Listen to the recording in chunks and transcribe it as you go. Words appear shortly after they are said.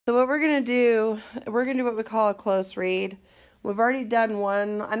So what we're going to do what we call a close read. We've already done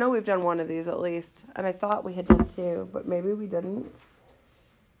one. I know we've done one of these at least. And I thought we had done two, but maybe we didn't.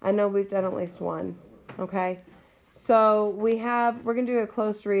 I know we've done at least one. Okay. So we're going to do a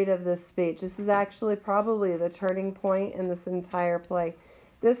close read of this speech. This is actually probably the turning point in this entire play.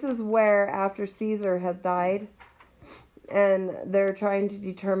 This is where, after Caesar has died, and they're trying to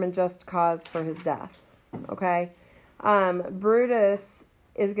determine just cause for his death. Okay. Brutus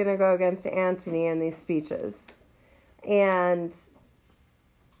is going to go against Antony in these speeches. And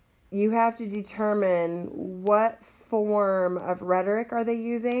you have to determine what form of rhetoric are they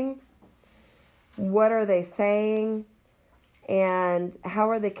using, what are they saying, and how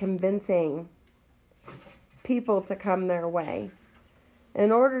are they convincing people to come their way.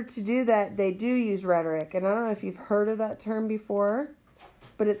 In order to do that, they do use rhetoric. And I don't know if you've heard of that term before,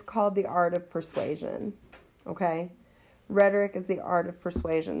 but it's called the art of persuasion. Okay? Rhetoric is the art of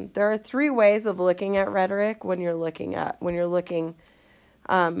persuasion. There are three ways of looking at rhetoric when you're looking at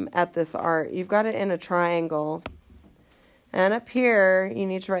this art. You've got it in a triangle. And up here, you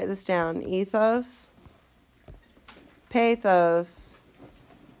need to write this down. Ethos, pathos,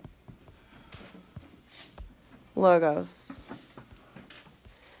 logos.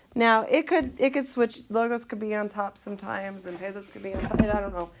 Now, it could switch. Logos could be on top sometimes, and pathos could be on top. I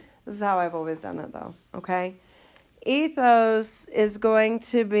don't know. This is how I've always done it, though. Okay? Ethos is going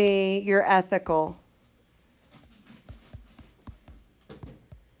to be your ethical.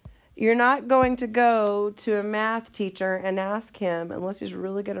 You're not going to go to a math teacher and ask him, unless he's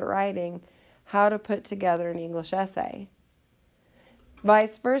really good at writing, how to put together an English essay.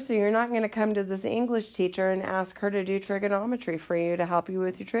 Vice versa, you're not going to come to this English teacher and ask her to do trigonometry for you to help you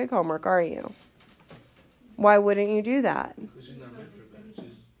with your trig homework, are you? Why wouldn't you do that? Because she's not meant for that.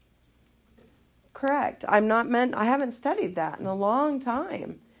 Correct. I haven't studied that in a long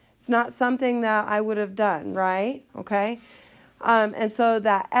time. It's not something that I would have done, right? Okay? And so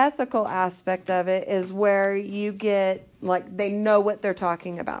that ethical aspect of it is where you get, like, they know what they're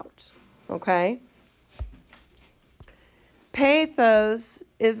talking about. Okay? Pathos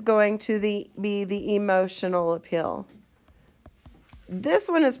is going to be the emotional appeal. This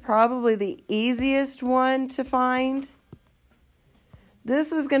one is probably the easiest one to find.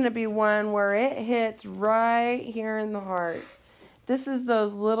 This is going to be one where it hits right here in the heart. This is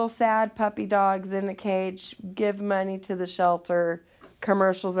those little sad puppy dogs in a cage, give money to the shelter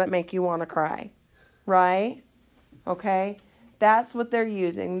commercials that make you want to cry. Right? Okay? That's what they're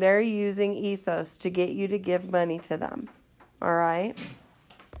using. They're using ethos to get you to give money to them. All right?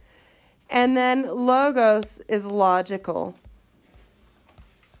 And then logos is logical.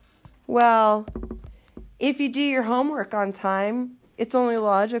 Well, if you do your homework on time, it's only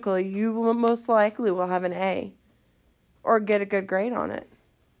logical. You will most likely will have an A or get a good grade on it.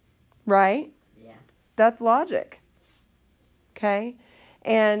 Right? Yeah. That's logic. Okay?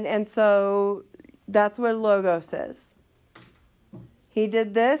 And so that's what logos is. He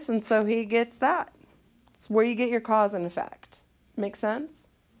did this, and so he gets that. It's where you get your cause and effect. Make sense?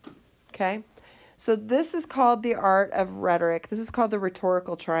 Okay? So this is called the art of rhetoric. This is called the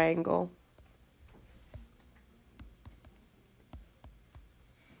rhetorical triangle.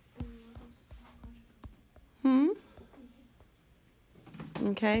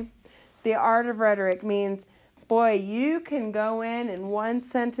 Okay? The art of rhetoric means, boy, you can go in one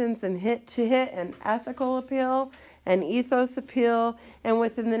sentence and hit an ethical appeal, an ethos appeal, and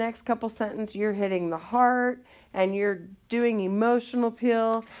within the next couple sentences, you're hitting the heart, and you're doing emotional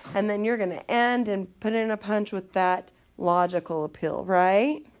appeal, and then you're going to end and put in a punch with that logical appeal,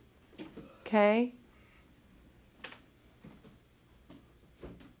 right? Okay?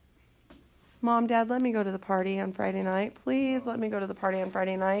 Mom, Dad, let me go to the party on Friday night. Please let me go to the party on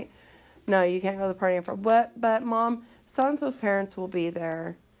Friday night. No, you can't go to the party on Friday. But Mom, so-and-so's parents will be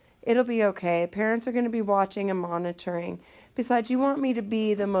there. It'll be okay. Parents are going to be watching and monitoring. Besides, you want me to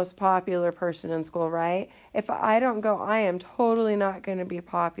be the most popular person in school, right? If I don't go, I am totally not going to be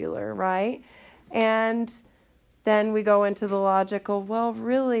popular, right? And then we go into the logical, well,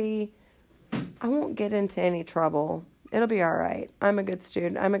 really, I won't get into any trouble. It'll be all right. I'm a good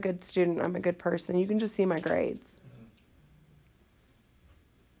student. I'm a good person. You can just see my grades.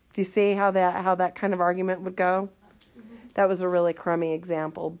 Do you see how that kind of argument would go? That was a really crummy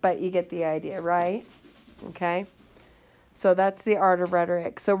example, but you get the idea, right? Okay? So that's the art of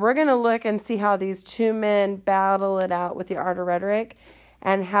rhetoric. So we're going to look and see how these two men battle it out with the art of rhetoric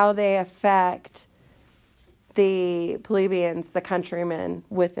and how they affect the plebeians, the countrymen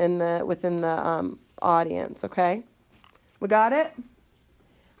within the audience, okay? We got it?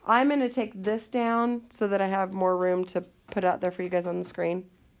 I'm going to take this down so that I have more room to put out there for you guys on the screen.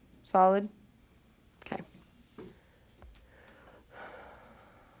 Solid? Okay.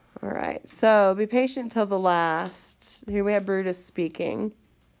 All right. So be patient till the last. Here we have Brutus speaking.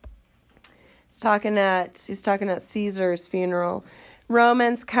 He's talking at Caesar's funeral.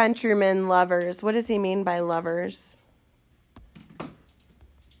 Romans, countrymen, lovers. What does he mean by lovers?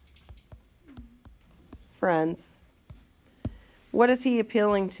 Friends. What is he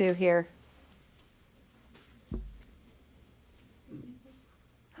appealing to here?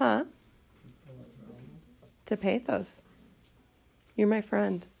 Huh? To pathos. You're my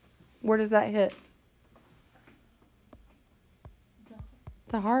friend. Where does that hit?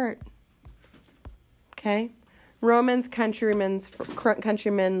 The heart. Okay? Romans, countrymen,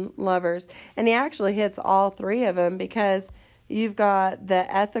 lovers. And he actually hits all three of them because you've got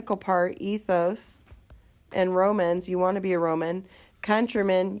the ethical part, ethos, and Romans, you want to be a Roman.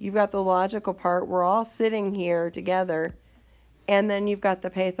 Countrymen, you've got the logical part, we're all sitting here together. And then you've got the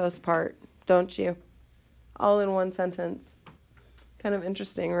pathos part, don't you? All in one sentence. Kind of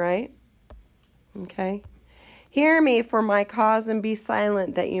interesting, right? Okay. Hear me for my cause and be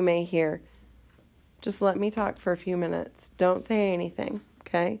silent that you may hear. Just let me talk for a few minutes. Don't say anything,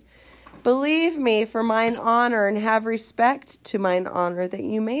 okay? Believe me for mine honor and have respect to mine honor that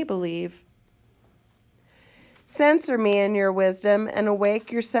you may believe. Censor me in your wisdom and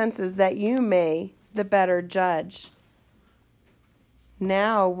awake your senses that you may the better judge.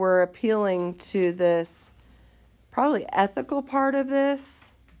 Now we're appealing to this probably ethical part of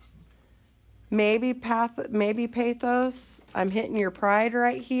this. Maybe pathos. I'm hitting your pride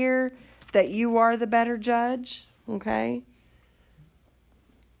right here that you are the better judge. Okay?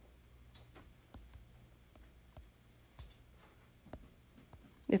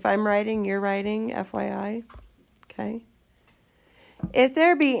 If I'm writing, you're writing, FYI. Okay? If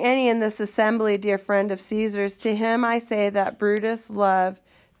there be any in this assembly, dear friend of Caesar's, to him I say that Brutus' love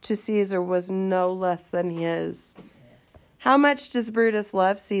to Caesar was no less than his. How much does Brutus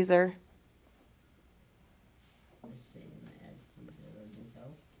love Caesar?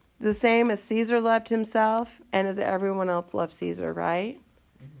 The same as Caesar loved himself and as everyone else loved Caesar, right?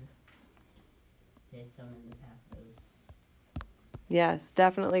 Yes,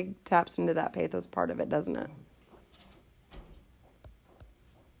 definitely taps into that pathos part of it, doesn't it?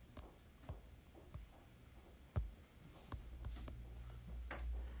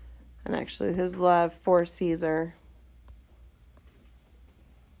 And actually, his love for Caesar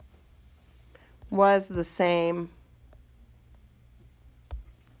was the same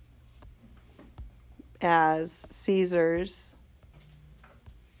as Caesar's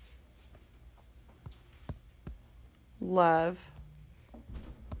love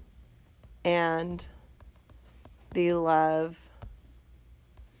and the love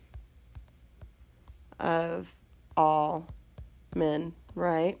of all men,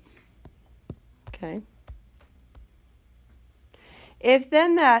 right? Okay. If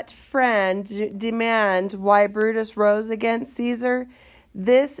then that friend demand why Brutus rose against Caesar,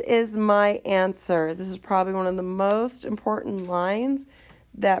 this is my answer. This is probably one of the most important lines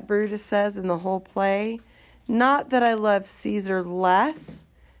that Brutus says in the whole play. Not that I loved Caesar less,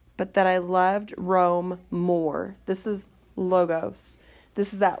 but that I loved Rome more. This is logos.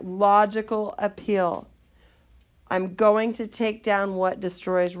 This is that logical appeal. I'm going to take down what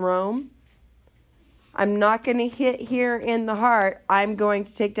destroys Rome. I'm not going to hit here in the heart. I'm going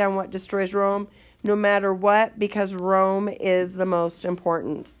to take down what destroys Rome no matter what, because Rome is the most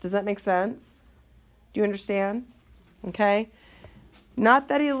important. Does that make sense? Do you understand? Okay? Not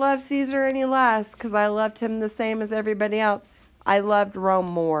that he loved Caesar any less, because I loved him the same as everybody else. I loved Rome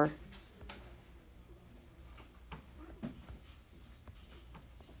more.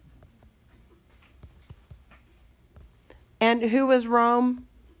 And who was Rome?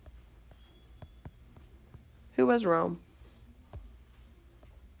 Who was Rome?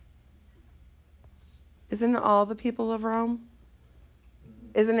 Isn't it all the people of Rome?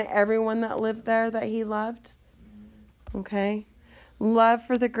 Isn't it everyone that lived there that he loved? Okay. Love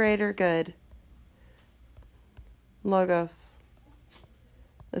for the greater good. Logos.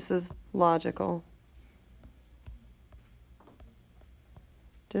 This is logical.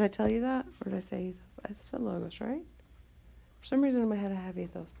 Did I tell you that? Or did I say ethos? I said logos, right? For some reason in my head I have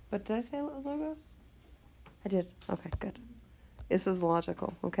ethos. But did I say logos? I did. Okay, good. This is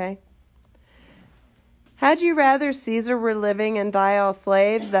logical, okay? Had you rather Caesar were living and die all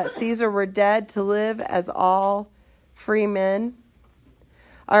slaves, that Caesar were dead to live as all free men?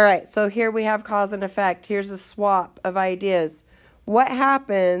 All right, so here we have cause and effect. Here's a swap of ideas. What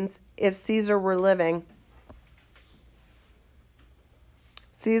happens if Caesar were living?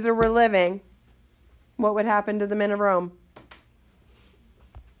 Caesar were living, what would happen to the men of Rome?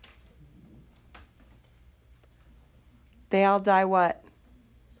 They all die what?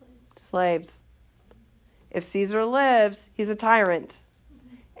 Slaves. If Caesar lives, he's a tyrant.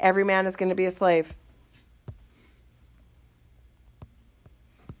 Every man is going to be a slave.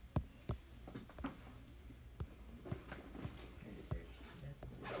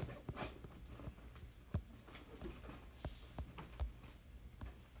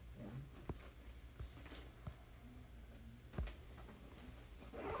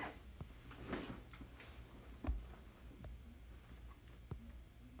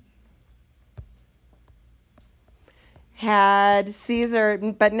 Had Caesar,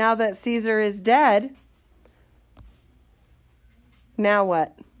 but now that Caesar is dead, now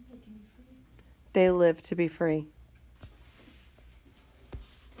what? They live to be free.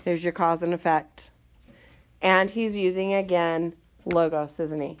 There's your cause and effect. And he's using, again, logos,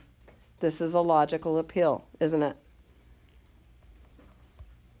 isn't he? This is a logical appeal, isn't it?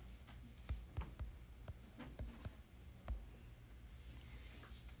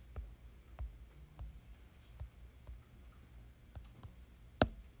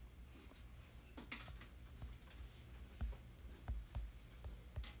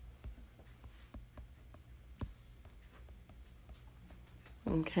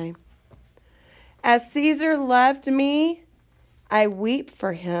 Okay. As Caesar loved me, I weep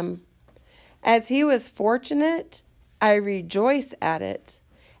for him. As he was fortunate, I rejoice at it.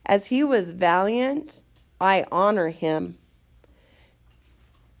 As he was valiant, I honor him.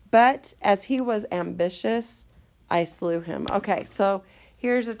 But as he was ambitious, I slew him. Okay, so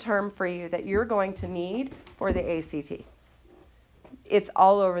here's a term for you that you're going to need for the ACT. It's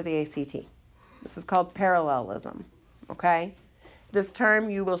all over the ACT. This is called parallelism, okay? This term,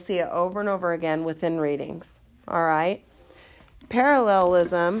 you will see it over and over again within readings, all right?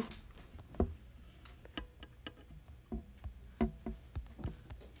 Parallelism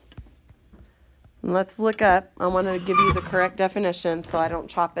let's look up. I want to give you the correct definition so I don't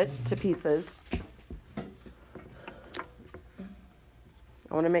chop it to pieces.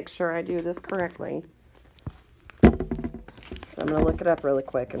 I want to make sure I do this correctly. So I'm going to look it up really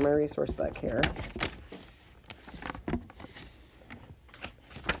quick in my resource book here.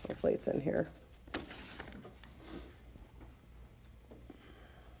 Hopefully it's in here.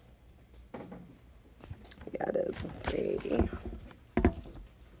 Yeah, it is. 380.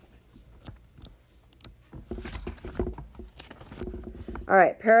 All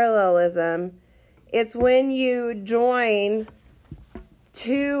right, parallelism. It's when you join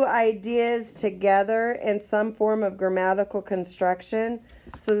two ideas together in some form of grammatical construction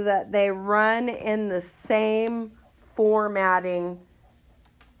so that they run in the same formatting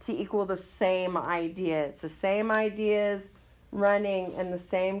to equal the same idea. It's the same ideas running in the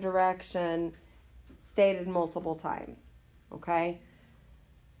same direction stated multiple times. Okay?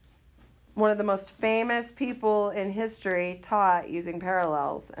 One of the most famous people in history taught using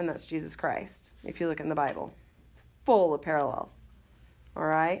parallels, and that's Jesus Christ. If you look in the Bible, it's full of parallels. All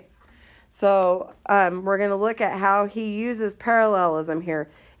right? So we're going to look at how he uses parallelism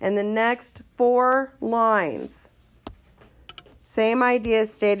here. In the next 4 lines, same idea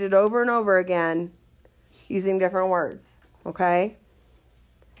stated over and over again using different words. Okay?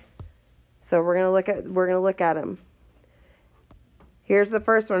 So we're going to look at them. Here's the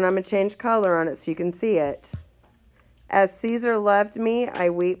first one. I'm going to change color on it so you can see it. As Caesar loved me, I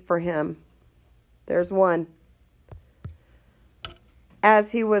weep for him. There's one.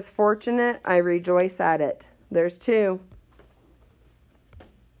 As he was fortunate, I rejoice at it. There's 2.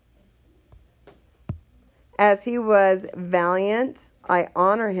 As he was valiant, I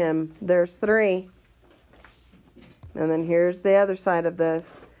honor him. There's 3. And then here's the other side of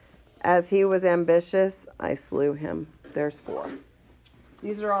this. As he was ambitious, I slew him. There's 4.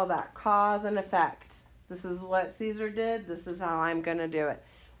 These are all that cause and effect. This is what Caesar did. This is how I'm going to do it.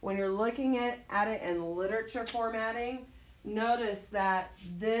 When you're looking at it in literature formatting, notice that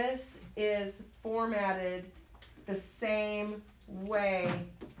this is formatted the same way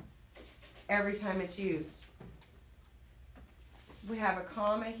every time it's used. We have a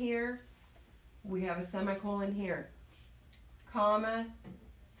comma here. We have a semicolon here. Comma,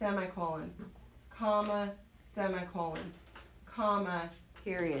 semicolon. Comma, semicolon. Comma,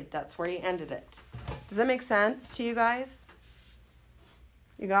 period. That's where he ended it. Does that make sense to you guys?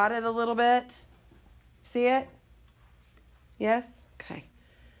 You got it a little bit? See it? Yes? Okay.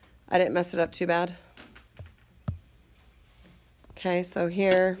 I didn't mess it up too bad. Okay, so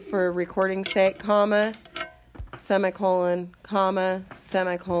here for recording's sake, comma, semicolon, comma,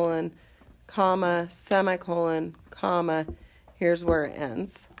 semicolon, comma, semicolon, comma. Here's where it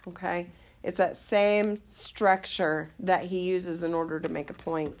ends. Okay? It's that same structure that he uses in order to make a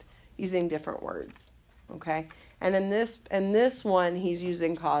point using different words. Okay? And in this one, he's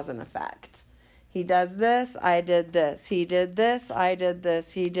using cause and effect. He does this, I did this. He did this, I did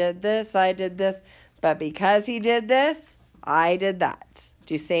this. He did this, I did this. But because he did this, I did that.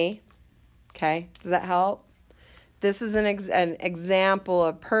 Do you see? Okay? Does that help? This is an example,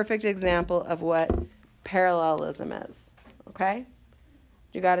 a perfect example of what parallelism is. Okay?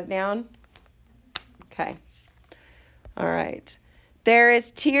 You got it down? Okay. All right. There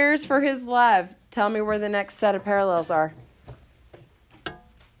is tears for his love. Tell me where the next set of parallels are.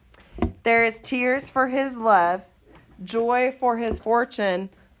 There is tears for his love, joy for his fortune,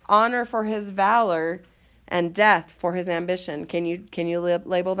 honor for his valor, and death for his ambition. Can you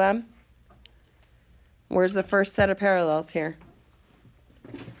label them? Where's the first set of parallels here?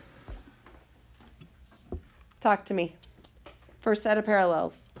 Talk to me. First set of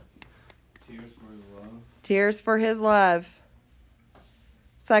parallels. Tears for his love. Tears for his love.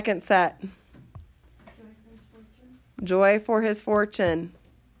 Second set. Joy for his fortune.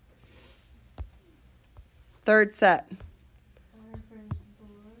 Third set.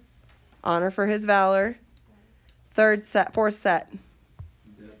 Honor for his valor. Third set. Fourth set.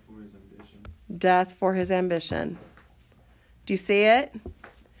 Death for his ambition. Death for his ambition. Do you see it?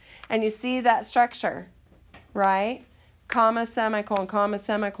 And you see that structure, right? Comma, semicolon, comma,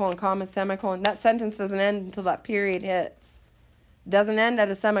 semicolon, comma, semicolon. That sentence doesn't end until that period hits. Doesn't end at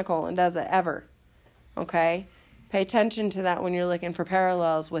a semicolon, does it? Ever. Okay? Pay attention to that when you're looking for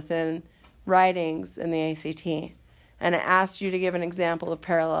parallels within writings in the ACT. And it asks you to give an example of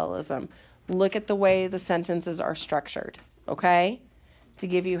parallelism. Look at the way the sentences are structured. Okay? To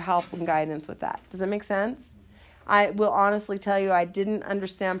give you help and guidance with that. Does that make sense? I will honestly tell you I didn't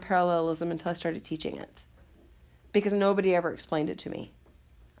understand parallelism until I started teaching it. Because nobody ever explained it to me.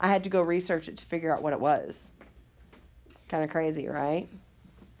 I had to go research it to figure out what it was. Kind of crazy, right?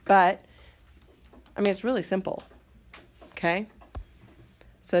 But, I mean, it's really simple. Okay?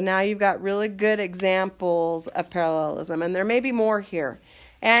 So now you've got really good examples of parallelism. And there may be more here.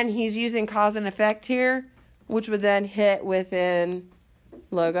 And he's using cause and effect here, which would then hit within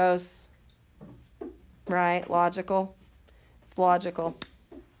logos. Right? Logical. It's logical.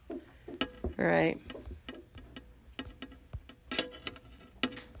 All right.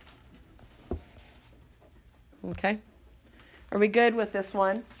 Okay. Are we good with this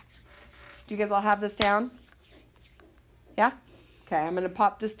one? Do you guys all have this down? Yeah? Okay, I'm going to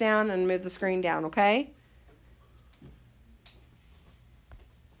pop this down and move the screen down, okay?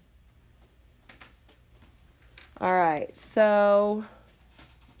 All right, so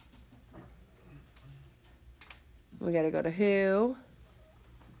we got to go to who.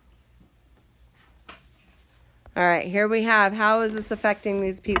 All right, here we have, how is this affecting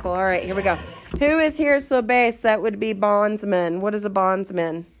these people? All right, here we go. Who is here so base? That would be bondsman. What is a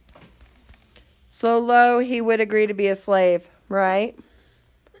bondsman? So low he would agree to be a slave, right?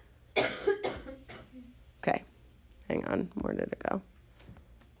 Okay, hang on. Where did it go?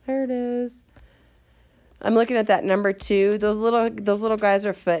 There it is. I'm looking at that number 2. Those little guys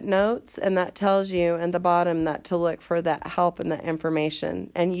are footnotes, and that tells you at the bottom that to look for that help and that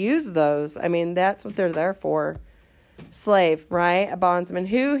information and use those. I mean, that's what they're there for. Slave, right? A bondsman.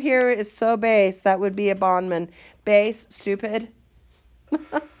 Who here is so base? That would be a bondman. Base, stupid,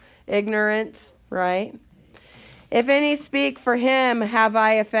 ignorant, right? If any speak for him, have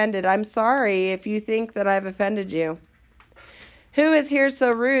I offended? I'm sorry if you think that I've offended you. Who is here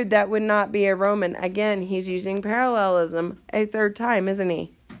so rude that would not be a Roman? Again, he's using parallelism a third time, isn't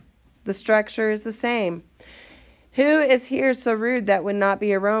he? The structure is the same. Who is here so rude that would not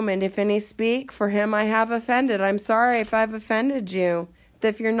be a Roman? If any speak, for him I have offended. I'm sorry if I've offended you.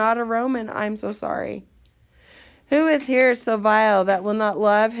 If you're not a Roman, I'm so sorry. Who is here so vile that will not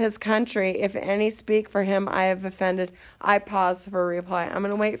love his country? If any speak, for him I have offended. I pause for a reply. I'm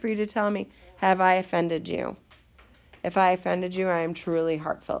going to wait for you to tell me, have I offended you? If I offended you, I am truly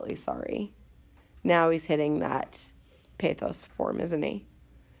heartfeltly sorry. Now he's hitting that pathos form, isn't he?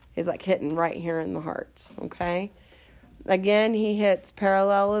 He's like hitting right here in the heart, okay? Again, he hits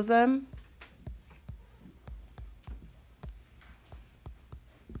parallelism.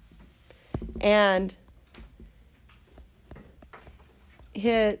 And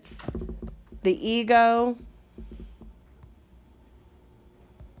hits the ego,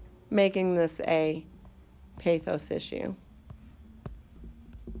 making this a pathos issue.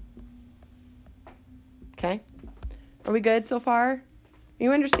 Okay? Are we good so far? Are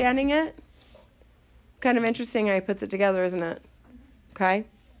you understanding it? Kind of interesting how he puts it together, isn't it? Okay?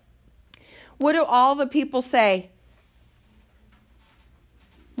 What do all the people say?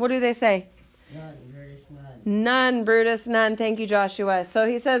 What do they say? Not very smart. None, Brutus, none. Thank you, Joshua. So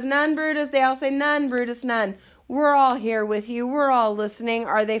he says, none, Brutus. They all say, none, Brutus, none. We're all here with you. We're all listening.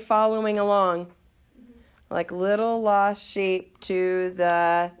 Are they following along? Like little lost sheep to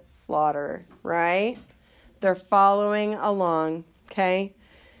the slaughter, right? They're following along, okay?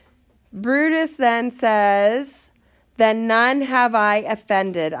 Brutus then says, then none have I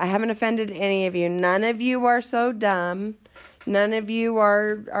offended. I haven't offended any of you. None of you are so dumb. None of you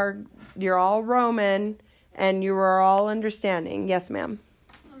you're all Roman, and you are all understanding. Yes, ma'am.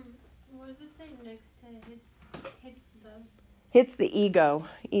 What does it say next to hits the? Hits the ego.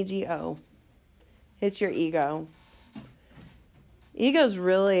 E-G-O. Hits your ego. Ego's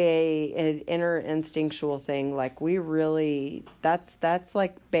really an inner instinctual thing. Like we really, that's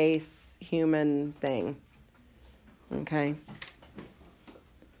like base human thing. Okay.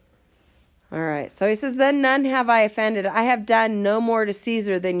 All right. So he says, then none have I offended. I have done no more to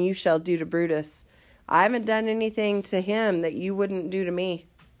Caesar than you shall do to Brutus. I haven't done anything to him that you wouldn't do to me.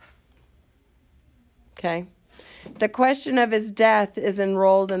 Okay. The question of his death is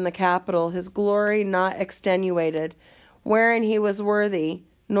enrolled in the Capitol, his glory not extenuated, wherein he was worthy,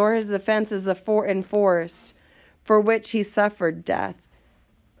 nor his offenses enforced, for which he suffered death.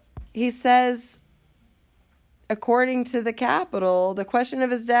 He says, according to the Capitol, the question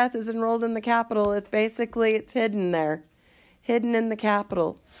of his death is enrolled in the Capitol. It's hidden there, hidden in the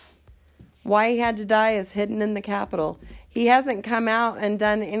Capitol. Why he had to die is hidden in the Capitol. He hasn't come out and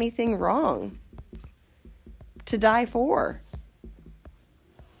done anything wrong to die for.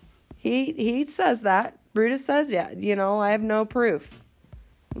 He says that. Brutus says, yeah, I have no proof.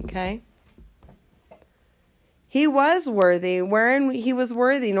 Okay? He was worthy, wherein he was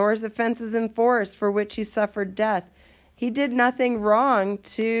worthy, nor his offenses enforced, for which he suffered death. He did nothing wrong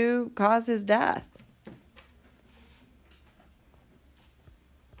to cause his death.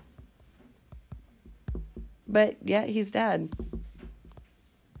 But yet he's dead.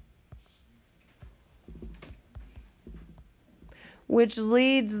 Which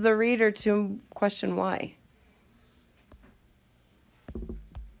leads the reader to question why.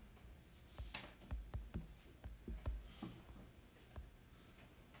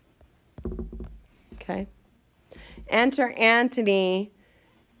 Okay. Enter Antony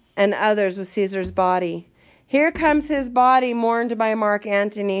and others with Caesar's body. Here comes his body mourned by Mark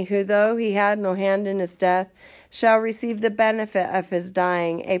Antony, who, though he had no hand in his death, shall receive the benefit of his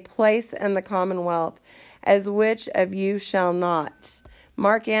dying, a place in the commonwealth, as which of you shall not.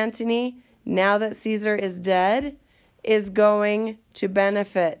 Mark Antony, now that Caesar is dead, is going to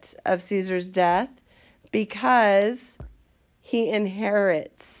benefit of Caesar's death because he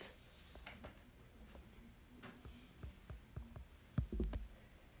inherits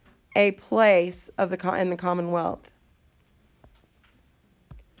a place in the commonwealth.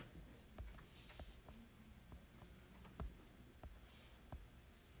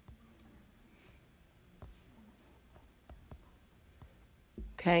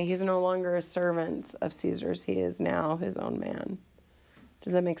 Okay, he's no longer a servant of Caesar's. He is now his own man.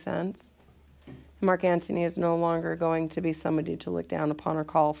 Does that make sense? Mark Antony is no longer going to be somebody to look down upon or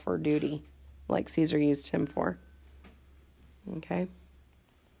call for duty like Caesar used him for. Okay?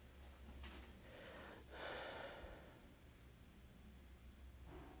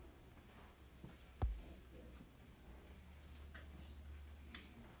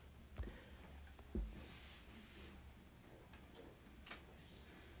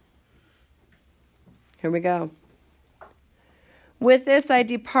 Here we go. With this I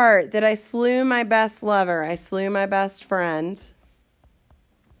depart, that I slew my best lover, I slew my best friend,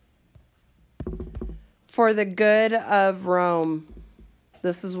 for the good of Rome.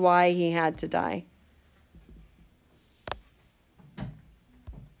 This is why he had to die.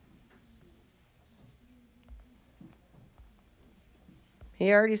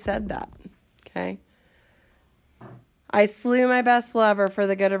 He already said that. Okay. I slew my best lover for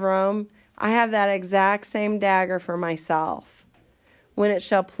the good of Rome. I have that exact same dagger for myself, when it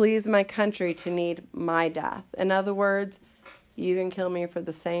shall please my country to need my death. In other words, you can kill me for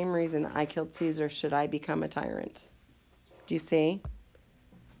the same reason I killed Caesar should I become a tyrant. Do you see?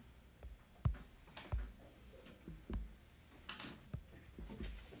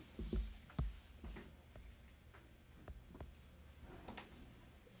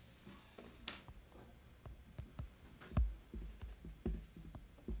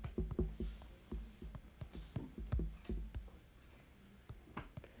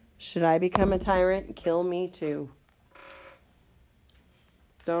 Should I become a tyrant, kill me too.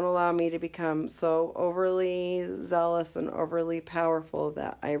 Don't allow me to become so overly zealous and overly powerful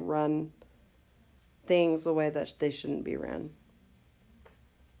that I run things the way that they shouldn't be run.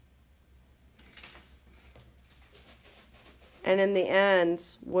 And in the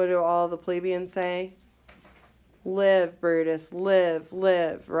end, what do all the plebeians say? Live, Brutus, live,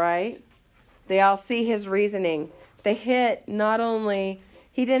 live, right? They all see his reasoning. They hit not only,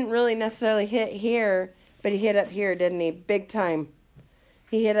 he didn't really necessarily hit here, but he hit up here, didn't he? Big time.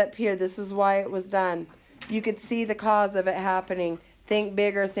 He hit up here. This is why it was done. You could see the cause of it happening. Think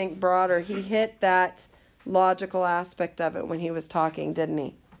bigger, think broader. He hit that logical aspect of it when he was talking, didn't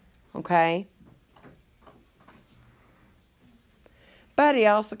he? Okay? But he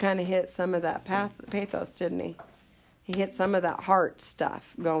also kind of hit some of that pathos, didn't he? He hit some of that heart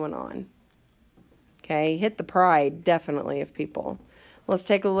stuff going on. Okay? He hit the pride, definitely, of people. Let's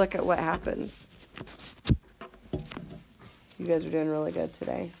take a look at what happens. You guys are doing really good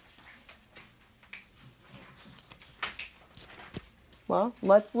today. Well,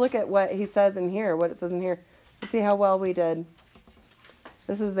 let's look at what he says in here, what it says in here. Let's see how well we did.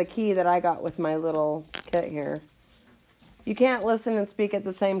 This is the key that I got with my little kit here. You can't listen and speak at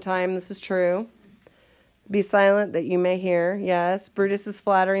the same time. This is true. Be silent that you may hear. Yes. Brutus is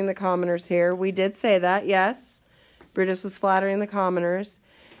flattering the commoners here. We did say that. Yes. Brutus was flattering the commoners.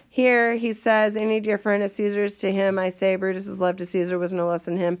 Here he says, any different if Caesar is to him, I say Brutus's love to Caesar was no less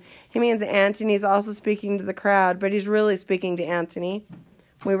than him. He means Antony's also speaking to the crowd, but he's really speaking to Antony.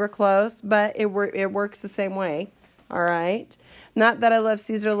 We were close, but it works the same way. All right. Not that I love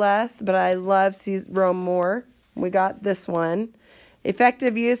Caesar less, but I love Rome more. We got this one.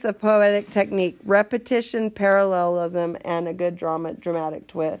 Effective use of poetic technique, repetition, parallelism, and a good dramatic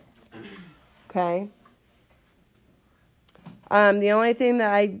twist. Okay. The only thing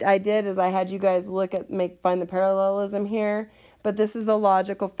that I did is I had you guys find the parallelism here, but this is the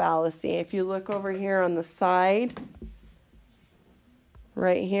logical fallacy. If you look over here on the side,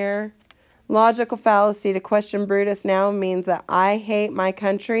 right here, logical fallacy to question Brutus now means that I hate my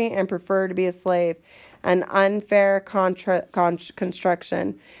country and prefer to be a slave. An unfair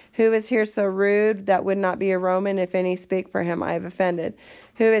construction. Who is here so rude that would not be a Roman if any speak for him I have offended?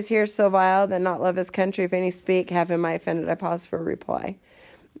 Who is here so vile that not love his country if any speak have him I offended? I pause for a reply.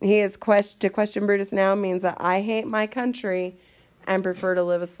 To question Brutus now means that I hate my country and prefer to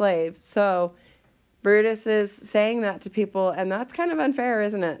live a slave. So Brutus is saying that to people, and that's kind of unfair,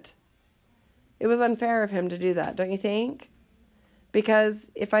 isn't it? It was unfair of him to do that, don't you think?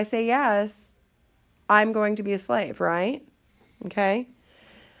 Because if I say yes, I'm going to be a slave, right? Okay.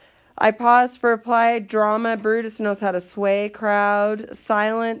 I pause for reply. Drama. Brutus knows how to sway crowd.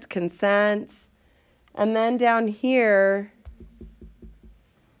 Silent. Consent. And then down here,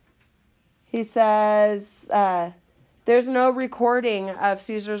 he says, there's no recording of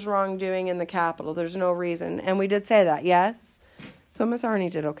Caesar's wrongdoing in the Capitol. There's no reason. And we did say that, yes? So Miss Arnie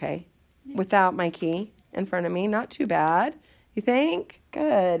did okay. Without my key in front of me. Not too bad. You think?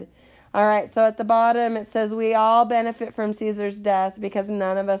 Good. All right, so at the bottom it says, we all benefit from Caesar's death because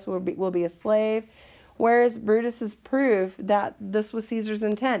none of us will be a slave. Whereas Brutus's proof that this was Caesar's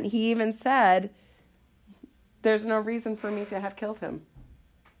intent. He even said, there's no reason for me to have killed him.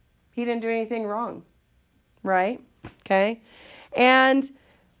 He didn't do anything wrong, right? Okay, and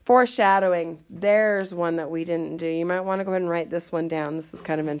foreshadowing. There's one that we didn't do. You might want to go ahead and write this one down. This is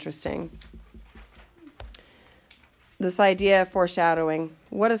kind of interesting. This idea of foreshadowing.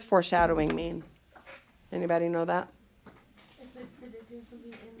 What does foreshadowing mean? Anybody know that? It's like predicting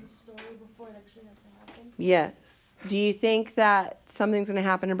something in the story before it actually has to happen. Yes. Do you think that something's going to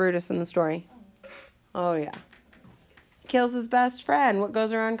happen to Brutus in the story? Oh, yeah. He kills his best friend. What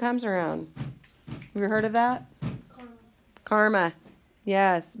goes around comes around. Have you heard of that? Karma.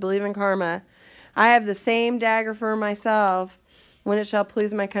 Yes, believe in karma. I have the same dagger for myself. When it shall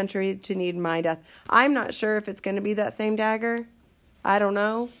please my country to need my death. I'm not sure if it's going to be that same dagger. I don't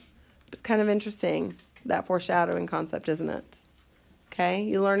know. It's kind of interesting, that foreshadowing concept, isn't it? Okay,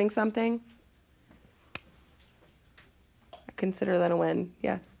 you learning something? I consider that a win.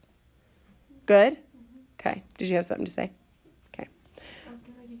 Yes. Good? Okay. Did you have something to say? Okay.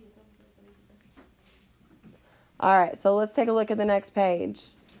 All right, so let's take a look at the next page.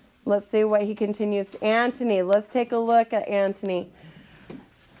 Let's see what he continues. Antony. Let's take a look at Antony.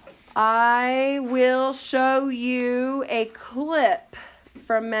 I will show you a clip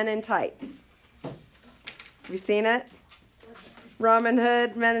from Men in Tights. Have you seen it? Robin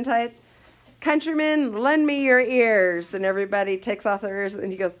Hood, Men in Tights. Countrymen, lend me your ears. And everybody takes off their ears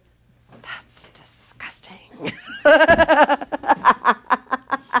and he goes, that's disgusting.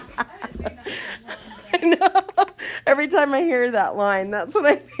 I know. Every time I hear that line, that's what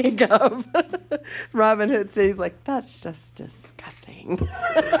I think of. Robin Hood says, like, that's just disgusting.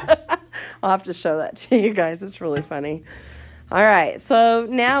 I'll have to show that to you guys. It's really funny. All right. So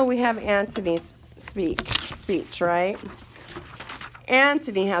now we have Antony's speech, right?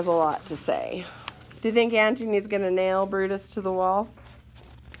 Antony has a lot to say. Do you think Antony's going to nail Brutus to the wall?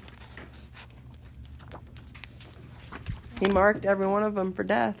 He marked every one of them for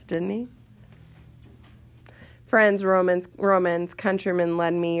death, didn't he? Friends, Romans, countrymen,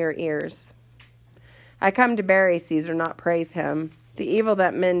 lend me your ears. I come to bury Caesar, not praise him. The evil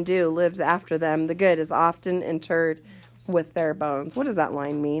that men do lives after them. The good is often interred with their bones. What does that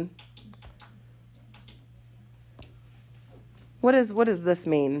line mean? What does this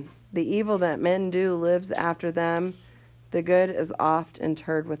mean? The evil that men do lives after them. The good is oft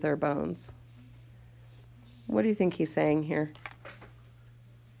interred with their bones. What do you think he's saying here?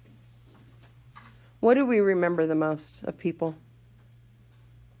 What do we remember the most of people?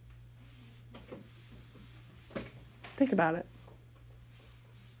 Think about it.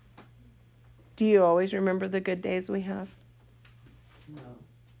 Do you always remember the good days we have? No.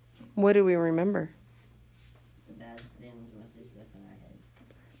 What do we remember? The bad feelings mostly stuck in our head.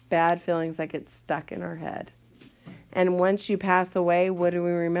 Bad feelings that get stuck in our head. And once you pass away, what do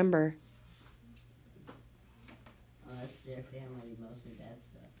we remember? Unless their family, mostly bad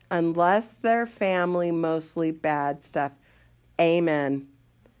stuff. Unless their family, mostly bad stuff. Amen.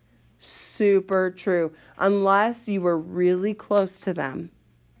 Super true. Unless you were really close to them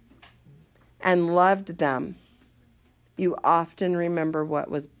and loved them, you often remember what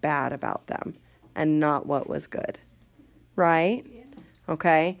was bad about them and not what was good. Right? Yeah.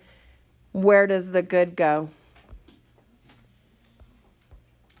 Okay. Where does the good go?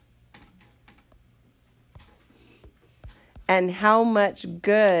 And how much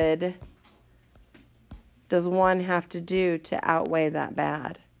good does one have to do to outweigh that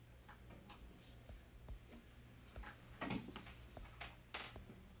bad?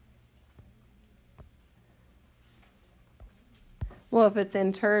 Well, if it's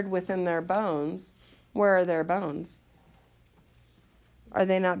interred within their bones, where are their bones? Are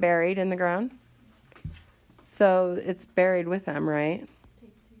they not buried in the ground? So it's buried with them, right?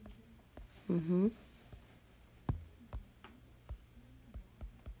 Mm-hmm.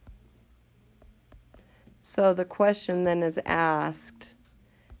 So the question then is asked,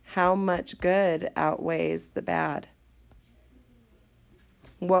 how much good outweighs the bad?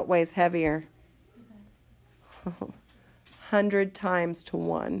 What weighs heavier? 100 times to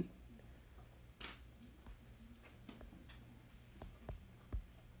 1.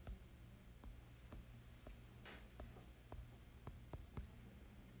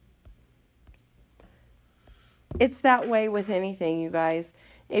 It's that way with anything, you guys.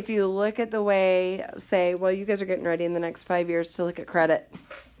 If you look at the way, say, well, you guys are getting ready in the next 5 years to look at credit,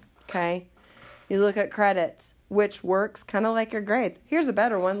 okay? You look at credits, which works kind of like your grades. Here's a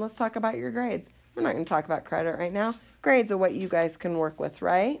better one. Let's talk about your grades. We're not going to talk about credit right now. Grades are what you guys can work with,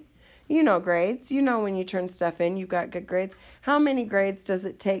 right? You know grades. You know when you turn stuff in, you've got good grades. How many grades does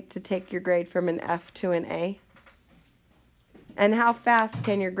it take to take your grade from an F to an A? And how fast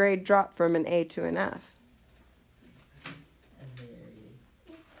can your grade drop from an A to an F?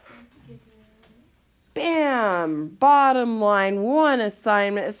 Bam! Bottom line, one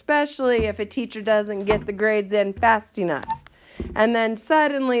assignment, especially if a teacher doesn't get the grades in fast enough. And then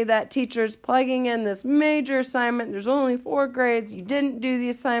suddenly that teacher's plugging in this major assignment. There's only 4 grades. You didn't do the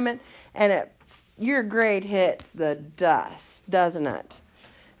assignment. And your grade hits the dust, doesn't it?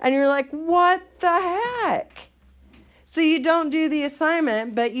 And you're like, what the heck? So you don't do the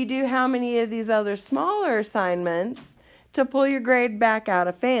assignment, but you do how many of these other smaller assignments to pull your grade back out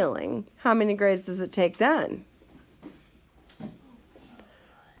of failing? How many grades does it take then?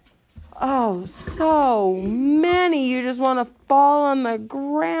 Oh, so many. You just want to fall on the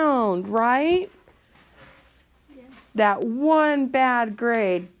ground, right? Yeah. That one bad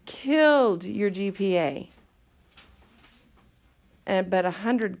grade killed your GPA. But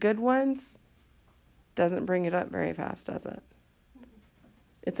 100 good ones doesn't bring it up very fast, does it?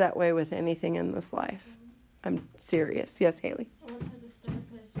 It's that way with anything in this life. I'm serious. Yes, Haley? I once had this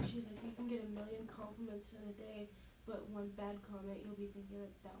therapist, and she's like, you can get 1 million compliments in a day, but one bad comment, you'll be thinking of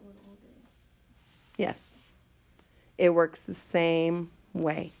that one all day. Yes. It works the same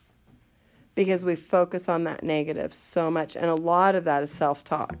way. Because we focus on that negative so much. And a lot of that is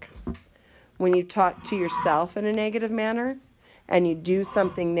self-talk. When you talk to yourself in a negative manner, and you do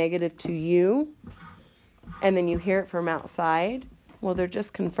something negative to you, and then you hear it from outside, well, they're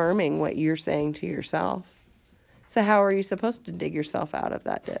just confirming what you're saying to yourself. So how are you supposed to dig yourself out of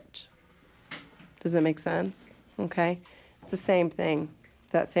that ditch? Does that make sense? Okay? It's the same thing,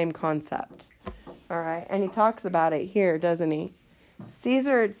 that same concept. All right? And he talks about it here, doesn't he?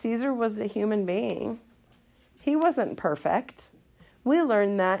 Caesar was a human being. He wasn't perfect. We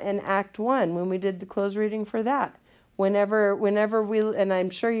learned that in Act 1 when we did the closed reading for that. whenever we, and I'm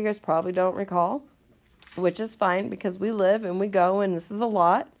sure you guys probably don't recall, which is fine because we live and we go and this is a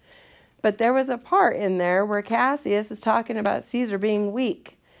lot. But there was a part in there where Cassius is talking about Caesar being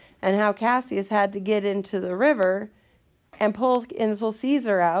weak and how Cassius had to get into the river and pull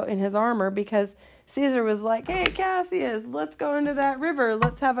Caesar out in his armor because Caesar was like, hey, Cassius, let's go into that river.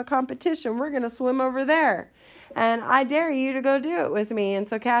 Let's have a competition. We're going to swim over there. And I dare you to go do it with me. And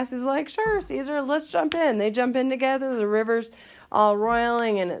so Cassius is like, sure, Caesar, let's jump in. They jump in together. The river's all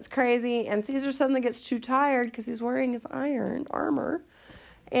roiling and it's crazy. And Caesar suddenly gets too tired because he's wearing his iron armor.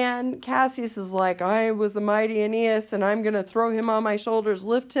 And Cassius is like, I was the mighty Aeneas and I'm going to throw him on my shoulders,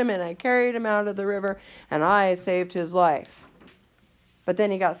 lift him, and I carried him out of the river and I saved his life. But then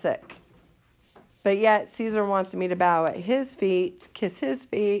he got sick. But yet Caesar wants me to bow at his feet, kiss his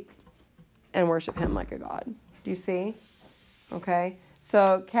feet, and worship him like a god. Do you see? Okay.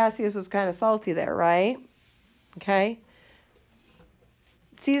 So Cassius was kind of salty there, right? Okay.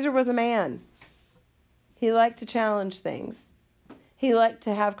 Caesar was a man. He liked to challenge things. He liked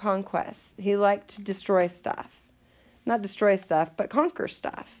to have conquests. He liked to destroy stuff. Not destroy stuff, but conquer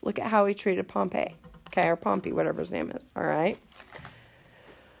stuff. Look at how he treated Pompey. Okay, or Pompey, whatever his name is. All right.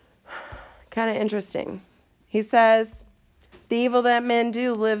 Kind of interesting. He says, the evil that men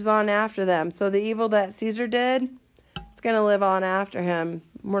do lives on after them. So the evil that Caesar did, it's going to live on after him.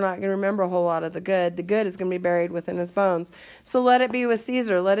 We're not going to remember a whole lot of the good. The good is going to be buried within his bones. So let it be with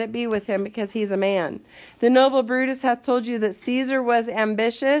Caesar. Let it be with him because he's a man. The noble Brutus hath told you that Caesar was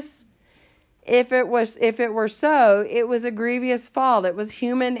ambitious. If it were so, it was a grievous fault. It was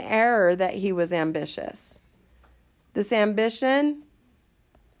human error that he was ambitious. This ambition,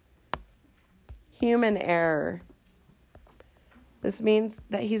 human error. This means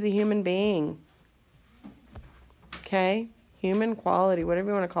that he's a human being. Okay? Human quality, whatever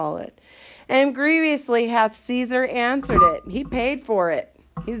you want to call it. And grievously hath Caesar answered it. He paid for it.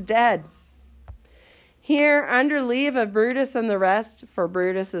 He's dead. Here, under leave of Brutus and the rest, for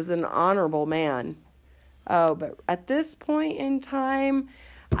Brutus is an honorable man. Oh, but at this point in time,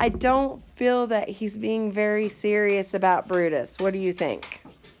 I don't feel that he's being very serious about Brutus. What do you think?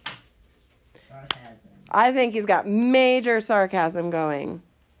 Sarcasm. I think he's got major sarcasm going.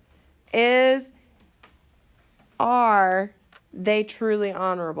 Are they truly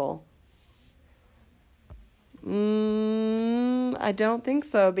honorable? I don't think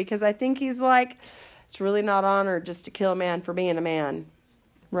so, because I think he's like, it's really not honored just to kill a man for being a man.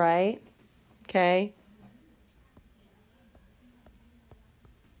 Right? Okay?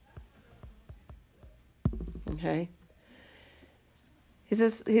 Okay. He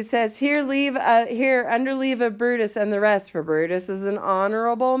says, here under leave of Brutus and the rest, for Brutus is an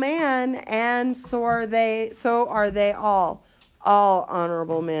honorable man, and so are they all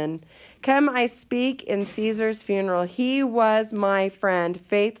honorable men. Come, I speak in Caesar's funeral. He was my friend,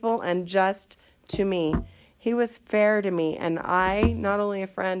 faithful and just to me. He was fair to me, and I, not only a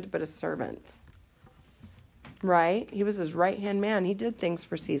friend, but a servant. Right? He was his right-hand man. He did things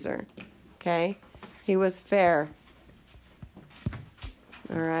for Caesar. Okay? He was fair.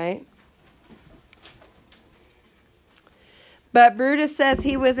 All right. But Brutus says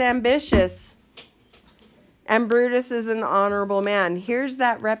he was ambitious. And Brutus is an honorable man. Here's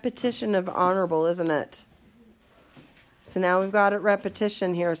that repetition of honorable, isn't it? So now we've got a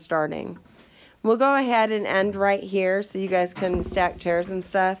repetition here starting. We'll go ahead and end right here so you guys can stack chairs and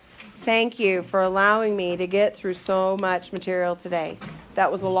stuff. Thank you for allowing me to get through so much material today. That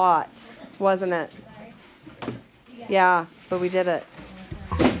was a lot, wasn't it? Yeah, but we did it.